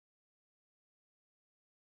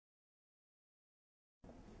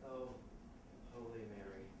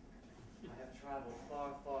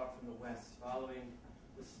west, following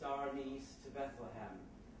the star in the east to Bethlehem.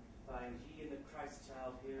 Find ye in the Christ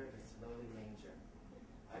child here in his lowly manger.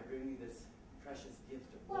 I bring you this precious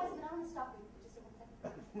gift of Wise man, I want to stop you for just a 1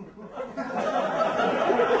 second.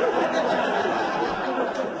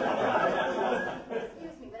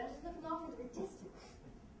 Excuse me, but I'm just looking off into the distance.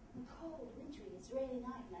 A cold, wintry Israeli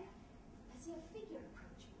night, and I see a figure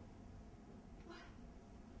approaching. Why,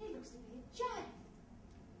 it looks to be a giant.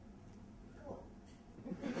 Go on.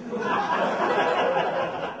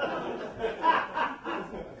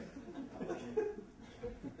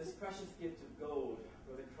 This precious gift of gold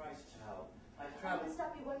for the Christ child. I've I'm traveled. going to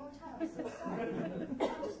stop you one more time. I'm so sorry.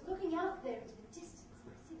 I'm just looking out there into the distance.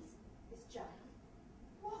 I see this giant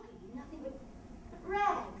walking in nothing but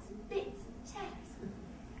rags and bits and tags.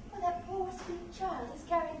 Oh, that poor sweet child is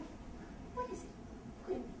carrying. What is it?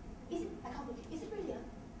 Is it? I can't believe. Is it really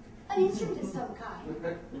an instrument of some kind?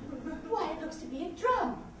 Why, it looks to be a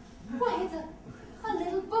drum. Why, it's a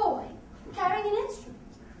little boy carrying an instrument.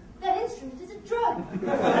 That instrument is a drum. It's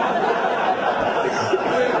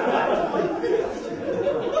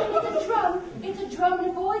a drum. It's a drum and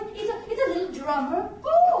a boy. It's a little drummer boy.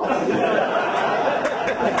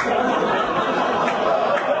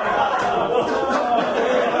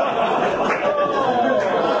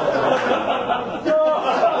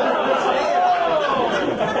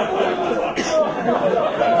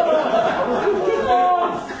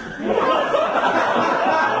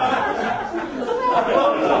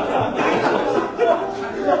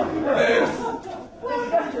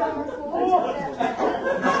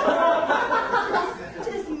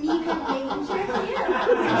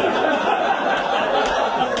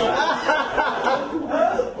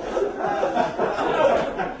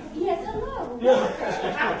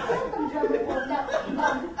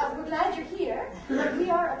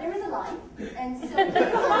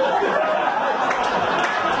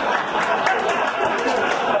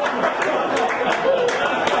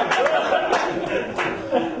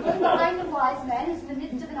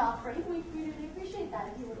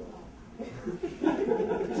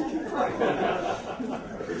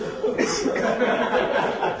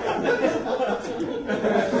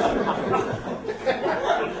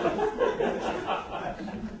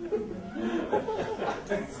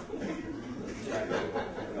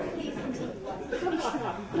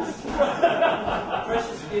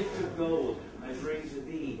 Precious gift of gold I bring to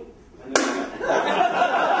thee.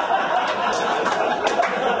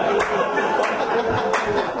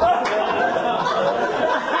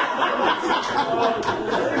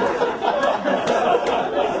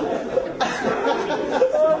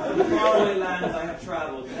 The faraway lands I have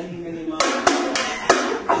traveled many, many miles.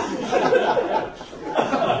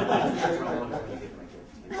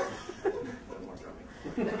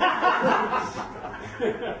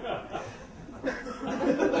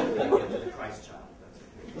 Christ child.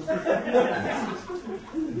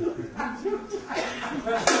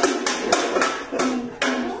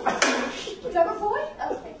 Drummer boy?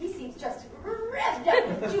 Okay, he seems just revved up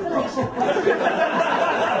with jubilation.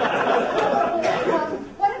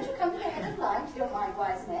 Why don't you come to the head of the line, if you don't mind,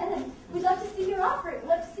 wise man, and we'd love to see your offering. We'd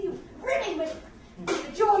love to see you brimming with the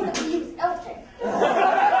joys of the music. Okay.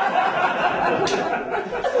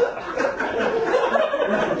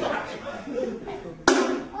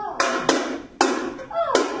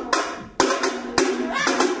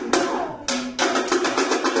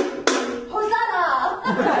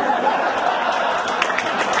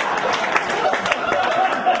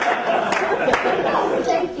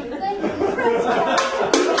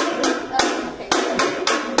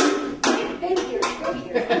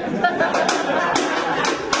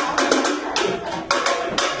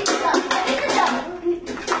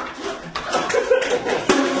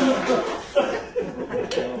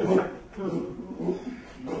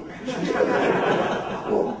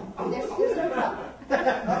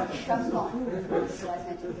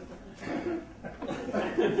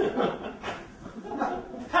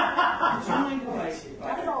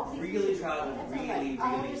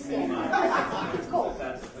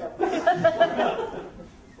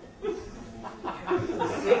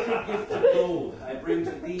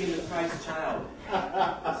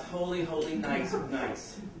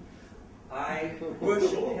 I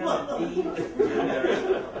worship him and thee, dear Mary,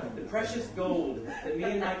 the precious gold that me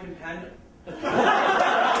and my companion...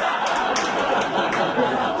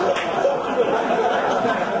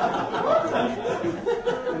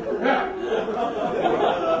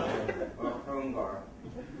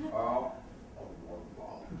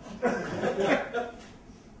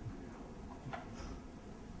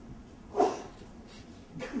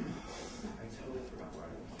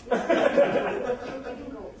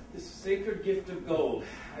 This is Sacred gift of gold,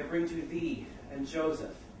 I bring to thee and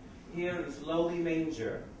Joseph, here in this lowly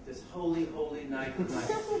manger, this holy, holy night of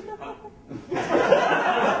nights.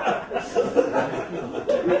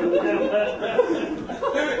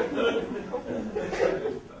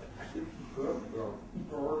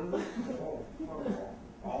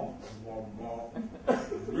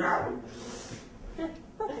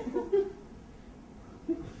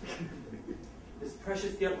 This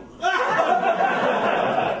precious gift.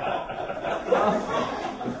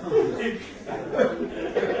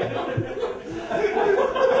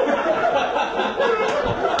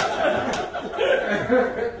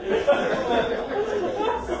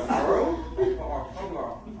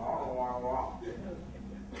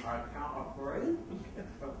 I count afraid.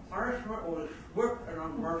 The punishment was swift and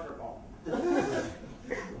unmerciful.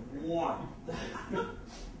 1,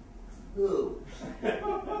 2.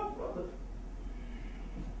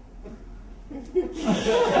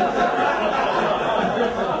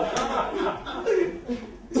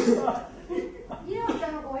 You know,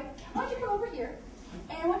 Drummer Boy, why don't you come over here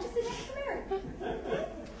and why don't you sit next to Mary?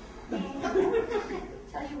 And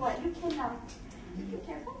tell you what, you can be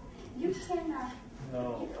careful. You can,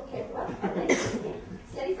 No. okay, well,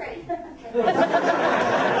 steady, Freddie. Okay. You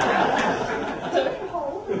can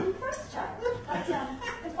hold the first child, but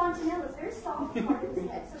the fontanelle is very soft part of his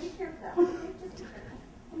head, so be careful of that. Okay, just be careful.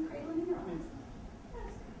 And cradle him in your arms.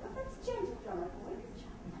 That's gentle, Drummer Boy. Good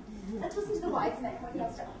job. Let's listen to the wise men when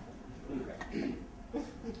he'll stop.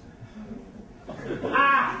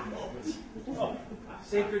 Ah!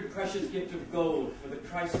 Sacred precious gift of gold for the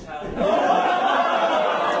Christ child.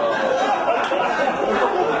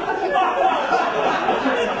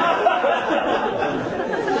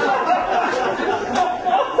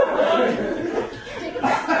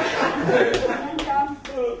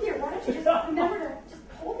 Here, why don't you just remember to just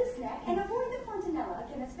hold his neck and avoid the fontanella.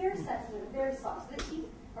 Again, it's very sensitive, very soft, so the teeth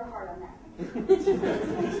are hard on that.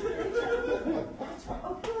 That's right.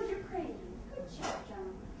 Oh, good, you're crazy. Good job,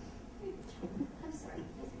 John. Good job. I'm sorry.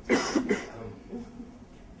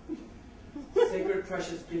 Sacred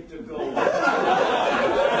precious gift of gold.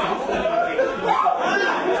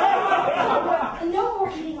 And no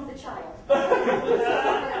more eating of the child. We're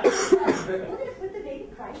going to put the baby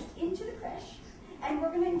Christ into the creche, and we're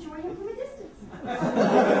going to enjoy him from a distance.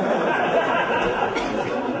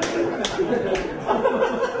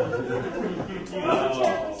 I'm so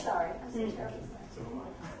terribly sorry. I'm so terribly sorry.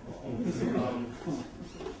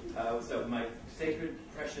 So my sacred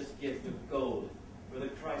precious gift of gold for the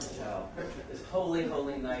Christ child, this holy,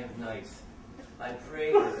 holy night of nights. I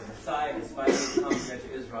pray that the Messiah has finally come here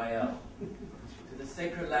to Israel, to the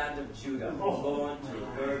sacred land of Judah, born to a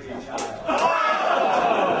virgin child.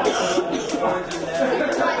 Virgin there.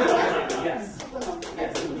 Yes.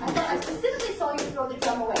 Yes. I specifically saw you throw the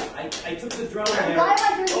drum away. I took the drum Why there. am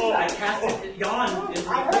I doing the drum? I cast it yawned into the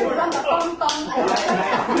I heard it floor. run the bum bum.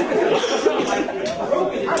 I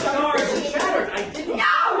broke it in stars and shattered. I didn't.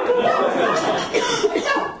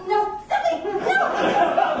 No, silly, no.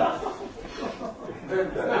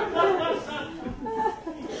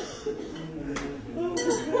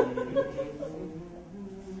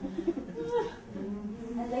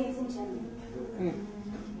 And ladies and gentlemen,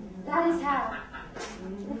 that is how,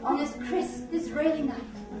 on this crisp Israeli night,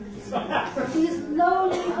 in this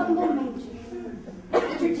lowly, humble manger, the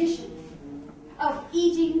tradition of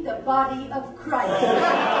eating the body of Christ